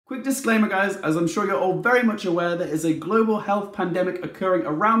Quick disclaimer guys, as I'm sure you're all very much aware, there is a global health pandemic occurring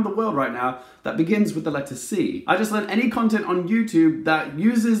around the world right now that begins with the letter C. I just learned any content on YouTube that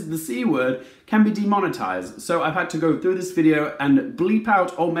uses the C word can be demonetized, so I've had to go through this video and bleep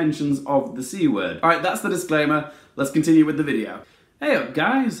out all mentions of the C word. Alright, that's the disclaimer, let's continue with the video. Hey up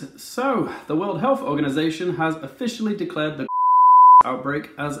guys, so the World Health Organization has officially declared the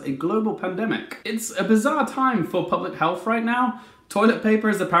outbreak as a global pandemic. It's a bizarre time for public health right now. Toilet paper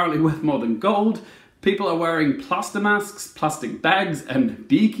is apparently worth more than gold. People are wearing plaster masks, plastic bags, and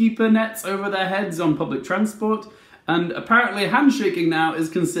beekeeper nets over their heads on public transport. And apparently handshaking now is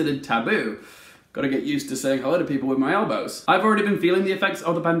considered taboo. Gotta get used to saying hello to people with my elbows. I've already been feeling the effects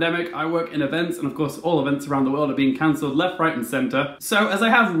of the pandemic. I work in events, and of course all events around the world are being cancelled left, right and centre. So as I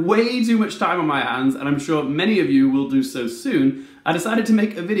have way too much time on my hands, and I'm sure many of you will do so soon, I decided to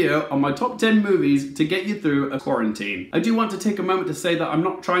make a video on my top 10 movies to get you through a quarantine. I do want to take a moment to say that I'm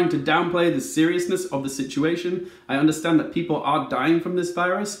not trying to downplay the seriousness of the situation. I understand that people are dying from this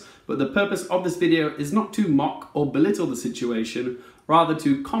virus, but the purpose of this video is not to mock or belittle the situation, rather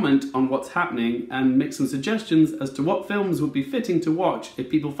to comment on what's happening and make some suggestions as to what films would be fitting to watch if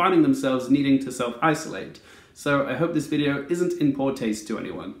people finding themselves needing to self-isolate. So I hope this video isn't in poor taste to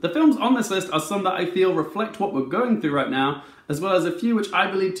anyone. The films on this list are some that I feel reflect what we're going through right now, as well as a few which I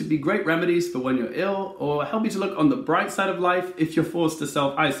believe to be great remedies for when you're ill, or help you to look on the bright side of life if you're forced to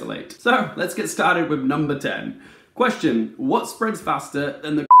self-isolate. So let's get started with number 10. Question: what spreads faster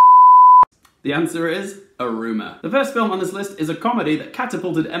than the The answer is a rumour. The first film on this list is a comedy that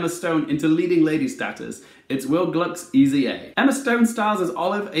catapulted Emma Stone into leading lady status. It's Will Gluck's Easy A. Emma Stone stars as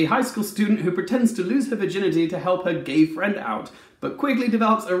Olive, a high school student who pretends to lose her virginity to help her gay friend out, but quickly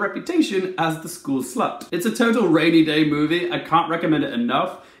develops a reputation as the school slut. It's a total rainy day movie. I can't recommend it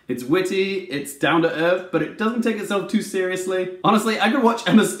enough. It's witty, it's down to earth, but it doesn't take itself too seriously. Honestly, I could watch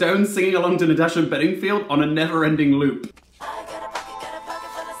Emma Stone singing along to Natasha Bedingfield on a never-ending loop.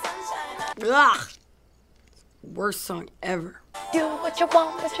 Ugh. Worst song ever. Do what you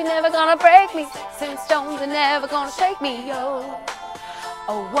want, but you're never gonna break me. Since stones are never gonna shake me, yo.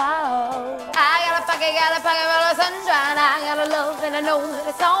 Oh wow. I got a pocket full of sunshine. I got a love and I know that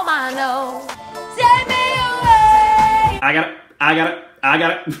it's all mine, no. Take me away. I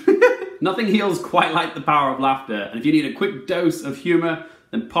got it. Nothing heals quite like the power of laughter, and if you need a quick dose of humour,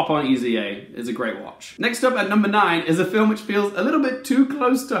 then pop on Easy A. It's a great watch. Next up at number 9 is a film which feels a little bit too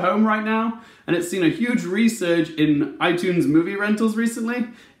close to home right now, and it's seen a huge resurge in iTunes movie rentals recently.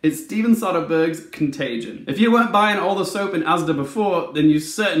 It's Steven Soderbergh's Contagion. If you weren't buying all the soap in Asda before, then you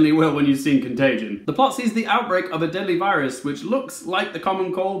certainly will when you've seen Contagion. The plot sees the outbreak of a deadly virus which looks like the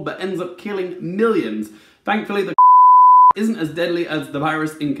common cold but ends up killing millions. Thankfully, the isn't as deadly as the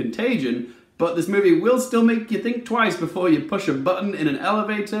virus in Contagion, but this movie will still make you think twice before you push a button in an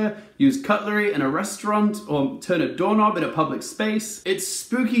elevator, use cutlery in a restaurant, or turn a doorknob in a public space. It's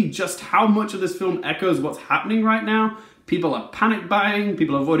spooky just how much of this film echoes what's happening right now. People are panic buying,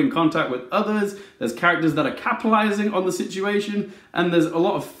 people are avoiding contact with others, there's characters that are capitalizing on the situation, and there's a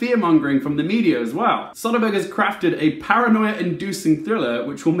lot of fear-mongering from the media as well. Soderbergh has crafted a paranoia-inducing thriller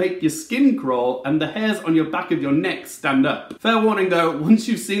which will make your skin crawl and the hairs on your back of your neck stand up. Fair warning though, once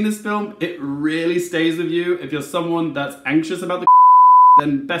you've seen this film, it really stays with you. If you're someone that's anxious about the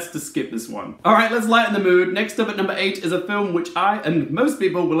then best to skip this one. Alright, let's lighten the mood. Next up at number 8 is a film which I and most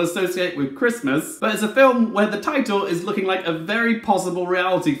people will associate with Christmas, but it's a film where the title is looking like a very possible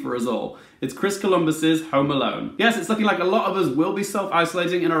reality for us all. It's Chris Columbus's Home Alone. Yes, it's looking like a lot of us will be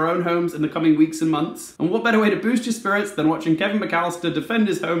self-isolating in our own homes in the coming weeks and months. And what better way to boost your spirits than watching Kevin McAllister defend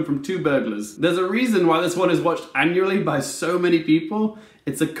his home from 2 burglars? There's a reason why this one is watched annually by so many people.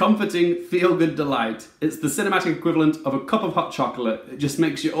 It's a comforting, feel-good delight. It's the cinematic equivalent of a cup of hot chocolate. It just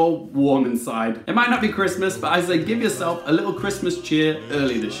makes you all warm inside. It might not be Christmas, but I say give yourself a little Christmas cheer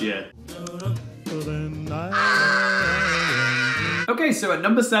early this year. Okay, so at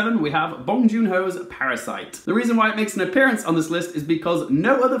number 7 we have Bong Joon-ho's Parasite. The reason why it makes an appearance on this list is because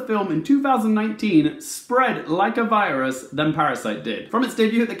no other film in 2019 spread like a virus than Parasite did. From its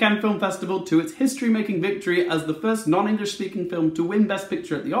debut at the Cannes Film Festival to its history-making victory as the first non-English speaking film to win Best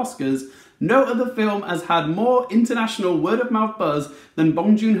Picture at the Oscars, no other film has had more international word-of-mouth buzz than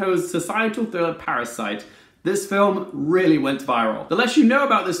Bong Joon-ho's societal thriller Parasite. This film really went viral. The less you know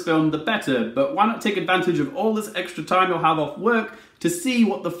about this film, the better, but why not take advantage of all this extra time you'll have off work to see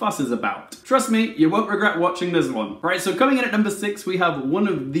what the fuss is about? Trust me, you won't regret watching this one. Right, so coming in at number 6, we have one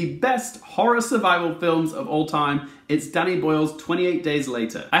of the best horror survival films of all time. It's Danny Boyle's 28 Days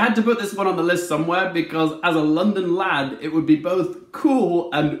Later. I had to put this one on the list somewhere because as a London lad, it would be both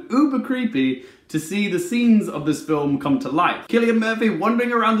cool and uber creepy to see the scenes of this film come to life. Cillian Murphy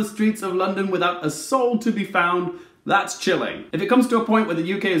wandering around the streets of London without a soul to be found, that's chilling. If it comes to a point where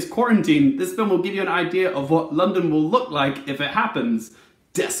the UK is quarantined, this film will give you an idea of what London will look like if it happens.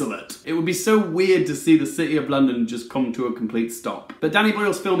 Desolate. It would be so weird to see the city of London just come to a complete stop. But Danny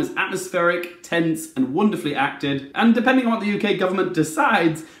Boyle's film is atmospheric, tense, and wonderfully acted, and depending on what the UK government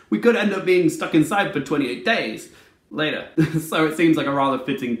decides, we could end up being stuck inside for 28 days. Later. So it seems like a rather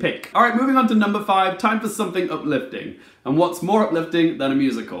fitting pick. Alright, moving on to number 5, time for something uplifting. And what's more uplifting than a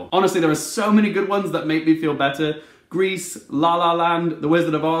musical? Honestly, there are so many good ones that make me feel better. Grease, La La Land, The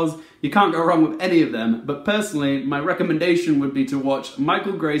Wizard of Oz, you can't go wrong with any of them, but personally, my recommendation would be to watch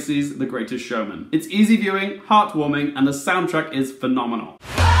Michael Gracey's The Greatest Showman. It's easy viewing, heartwarming, and the soundtrack is phenomenal.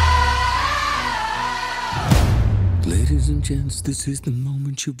 Ladies and gents, this is the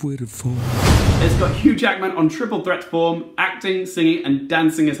moment you've waited for. It's got Hugh Jackman on triple threat form, acting, singing, and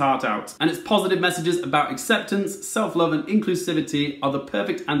dancing his heart out. And its positive messages about acceptance, self-love, and inclusivity are the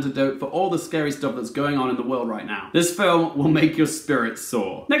perfect antidote for all the scary stuff that's going on in the world right now. This film will make your spirits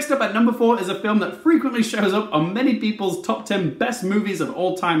soar. Next up at number 4 is a film that frequently shows up on many people's top 10 best movies of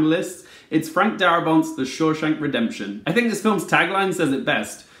all time lists. It's Frank Darabont's The Shawshank Redemption. I think this film's tagline says it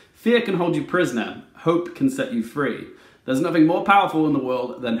best. Fear can hold you prisoner. Hope can set you free. There's nothing more powerful in the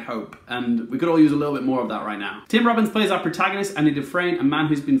world than hope, and we could all use a little bit more of that right now. Tim Robbins plays our protagonist, Andy Dufresne, a man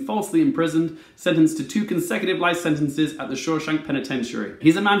who's been falsely imprisoned, sentenced to 2 consecutive life sentences at the Shawshank Penitentiary.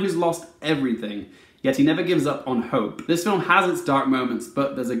 He's a man who's lost everything, yet he never gives up on hope. This film has its dark moments,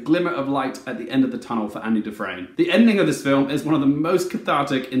 but there's a glimmer of light at the end of the tunnel for Andy Dufresne. The ending of this film is one of the most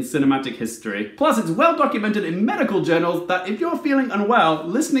cathartic in cinematic history. Plus, it's well documented in medical journals that if you're feeling unwell,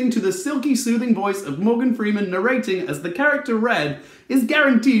 listening to the silky, soothing voice of Morgan Freeman narrating as the character Red is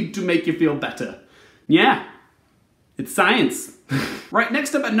guaranteed to make you feel better. Yeah, it's science. Right,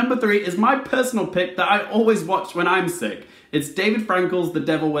 next up at number 3 is my personal pick that I always watch when I'm sick. It's David Frankel's The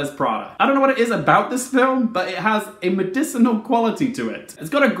Devil Wears Prada. I don't know what it is about this film, but it has a medicinal quality to it. It's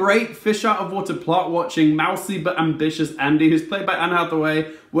got a great fish-out-of-water plot-watching, mousy but ambitious Andy, who's played by Anne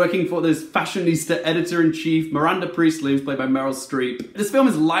Hathaway, working for this fashionista editor-in-chief, Miranda Priestley, who's played by Meryl Streep. This film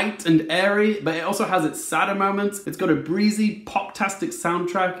is light and airy, but it also has its sadder moments. It's got a breezy, pop-tastic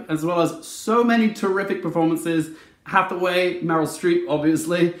soundtrack, as well as so many terrific performances. Hathaway, Meryl Streep,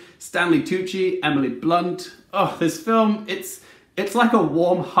 obviously, Stanley Tucci, Emily Blunt. Oh, this film, it's like a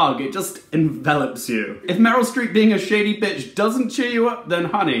warm hug. It just envelops you. If Meryl Streep being a shady bitch doesn't cheer you up, then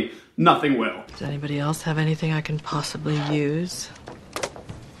honey, nothing will. Does anybody else have anything I can possibly use?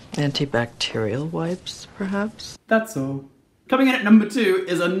 Antibacterial wipes, perhaps? That's all. Coming in at number 2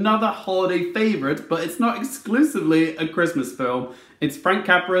 is another holiday favourite, but it's not exclusively a Christmas film. It's Frank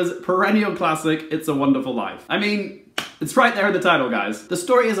Capra's perennial classic, It's a Wonderful Life. I mean, it's right there in the title, guys. The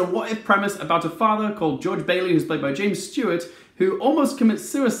story is a what-if premise about a father called George Bailey, who's played by James Stewart, who almost commits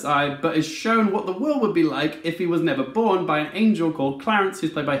suicide, but is shown what the world would be like if he was never born by an angel called Clarence,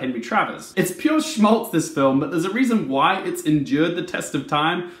 who's played by Henry Travers. It's pure schmaltz, this film, but there's a reason why it's endured the test of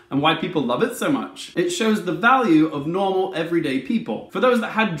time and why people love it so much. It shows the value of normal, everyday people. For those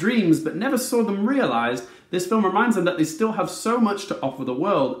that had dreams but never saw them realized, this film reminds them that they still have so much to offer the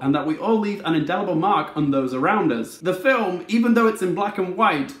world and that we all leave an indelible mark on those around us. The film, even though it's in black and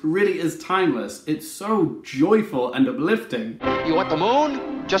white, really is timeless. It's so joyful and uplifting. You want the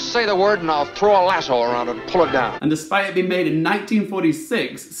moon? Just say the word and I'll throw a lasso around it and pull it down. And despite it being made in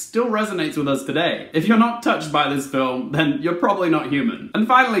 1946, still resonates with us today. If you're not touched by this film, then you're probably not human. And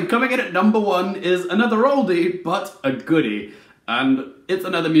finally, coming in at number 1 is another oldie, but a goodie. And it's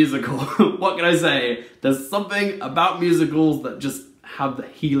another musical. What can I say? There's something about musicals that just have the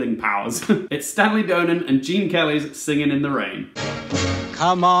healing powers. It's Stanley Donen and Gene Kelly's Singing in the Rain.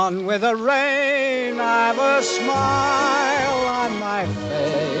 Come on with the rain, I've a smile on my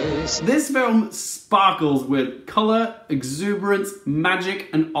face. This film sparkles with colour, exuberance, magic,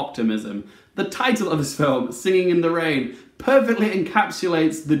 and optimism. The title of this film, Singing in the Rain, perfectly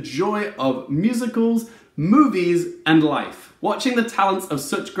encapsulates the joy of musicals, movies, and life. Watching the talents of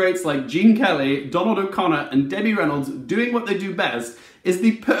such greats like Gene Kelly, Donald O'Connor, and Debbie Reynolds doing what they do best is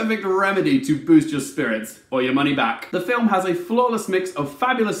the perfect remedy to boost your spirits, or your money back. The film has a flawless mix of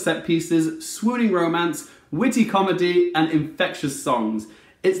fabulous set pieces, swooning romance, witty comedy, and infectious songs.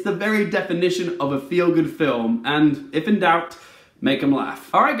 It's the very definition of a feel-good film, and if in doubt, make them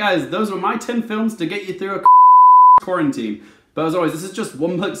laugh. Alright guys, those were my 10 films to get you through a quarantine. But as always, this is just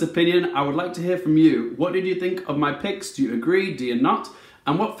one bloke's opinion. I would like to hear from you. What did you think of my picks? Do you agree? Do you not?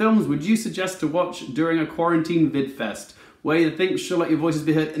 And what films would you suggest to watch during a quarantine vidfest? where you think should let your voices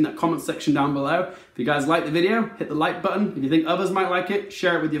be heard in that comment section down below. If you guys like the video, hit the like button. If you think others might like it,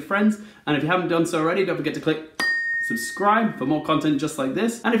 share it with your friends. And if you haven't done so already, don't forget to click subscribe for more content just like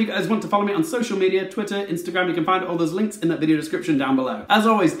this. And if you guys want to follow me on social media, Twitter, Instagram, you can find all those links in that video description down below. As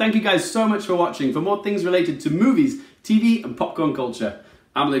always, thank you guys so much for watching. For more things related to movies, TV, and popcorn culture,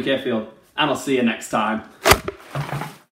 I'm Luke Airfield, and I'll see you next time.